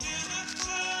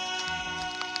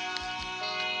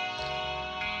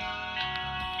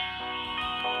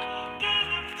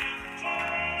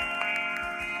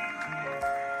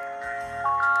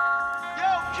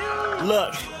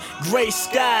Look, gray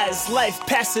skies, life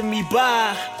passing me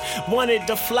by. Wanted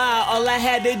to fly, all I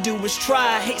had to do was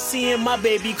try. Hate seeing my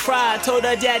baby cry, told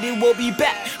her daddy we'll be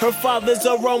back. Her father's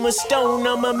a rolling stone,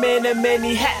 I'm a man of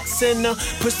many hats. In the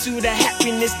pursuit of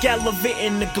happiness,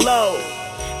 gallivanting the globe.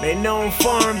 They know I'm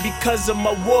foreign because of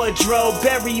my wardrobe.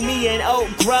 Bury me in Oak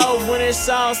Grove. When it's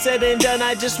all said and done,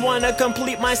 I just wanna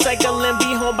complete my cycle and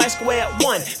be home by square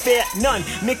one. Fair none,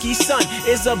 Mickey's son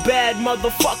is a bad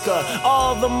motherfucker.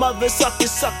 All the mother suckers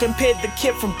suck compared the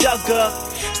kid from Duggar.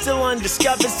 Still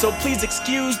undiscovered, so please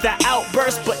excuse the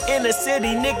outburst. But inner city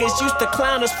niggas used to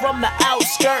clown us from the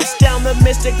outskirts. Down the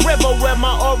Mystic River where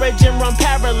my origin run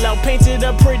parallel. Painted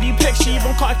a pretty picture,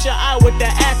 even caught your eye with the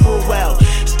aquarelle.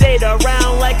 Stayed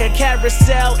around like a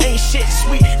carousel, ain't shit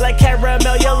sweet like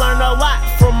caramel. You learn a lot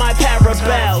from my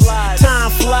parabels.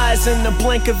 Time flies in the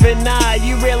blink of an eye.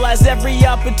 You realize every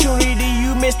opportunity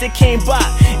you missed it came by.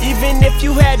 Even if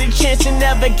you had a chance and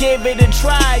never gave it a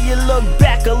try, you look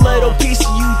back, a little piece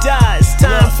of you dies.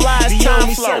 Time flies,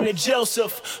 time son of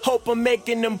Joseph. Hope I'm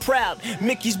making them proud.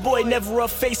 Mickey's boy, never a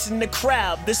face in the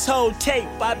crowd. This whole tape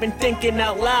I've been thinking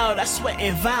out loud. I swear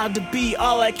and vowed to be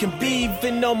all I can be,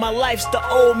 even though my life's the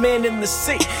old man in the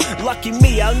sea. Lucky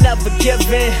me, I'll never give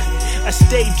in. I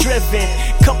stay driven.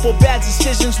 Couple bad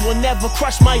decisions will never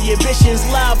crush my ambitions.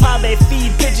 Love how they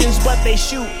feed pigeons, but they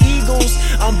shoot eagles.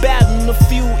 I'm battling a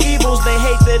few evils. They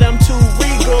hate that I'm too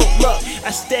regal. Look,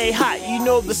 I stay hot, you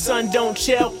know the sun don't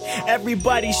chill.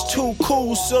 Everybody's too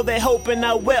cool, so they hoping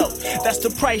I will. That's the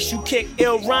price you kick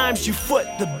ill rhymes, you foot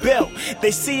the bill.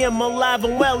 They see him alive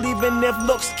and well, even if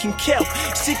looks can kill.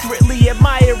 Secretly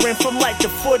admiring from like the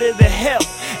foot of the hill.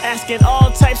 Asking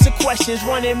all types of questions,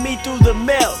 running me through the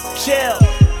mill. Chill.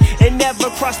 It never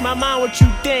crossed my mind what you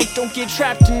think. Don't get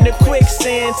trapped in the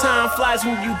quicksand. Time flies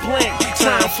when you blink.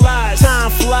 Time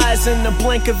flies in the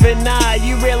blink of an eye.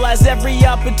 You realize every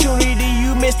opportunity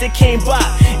you missed it came by.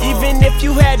 Even if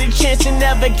you had a chance and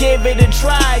never gave it a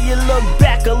try, you look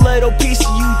back, a little piece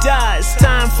of you dies.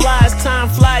 Time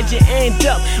flies, you end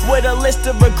up with a list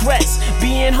of regrets.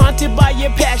 Being haunted by your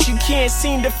past you can't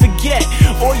seem to forget.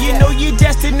 Or you know your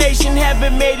destination,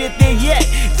 haven't made it there yet.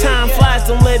 Time flies,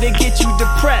 don't let it get you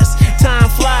depressed. Time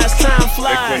flies, time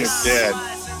flies. Quinn is dead.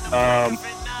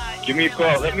 Give me a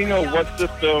call. Let me know what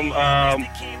system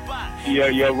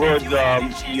your words,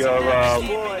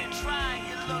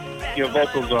 your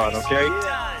vocals on. Okay.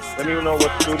 Let me know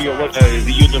what studio. What is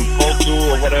he using? Pro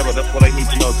Tool or whatever. That's what I need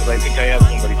to know because I think I have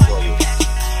somebody for you.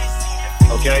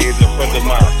 Okay, he's a friend of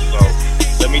mine. So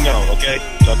let me know. Okay.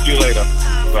 Talk to you later.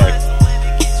 Bye.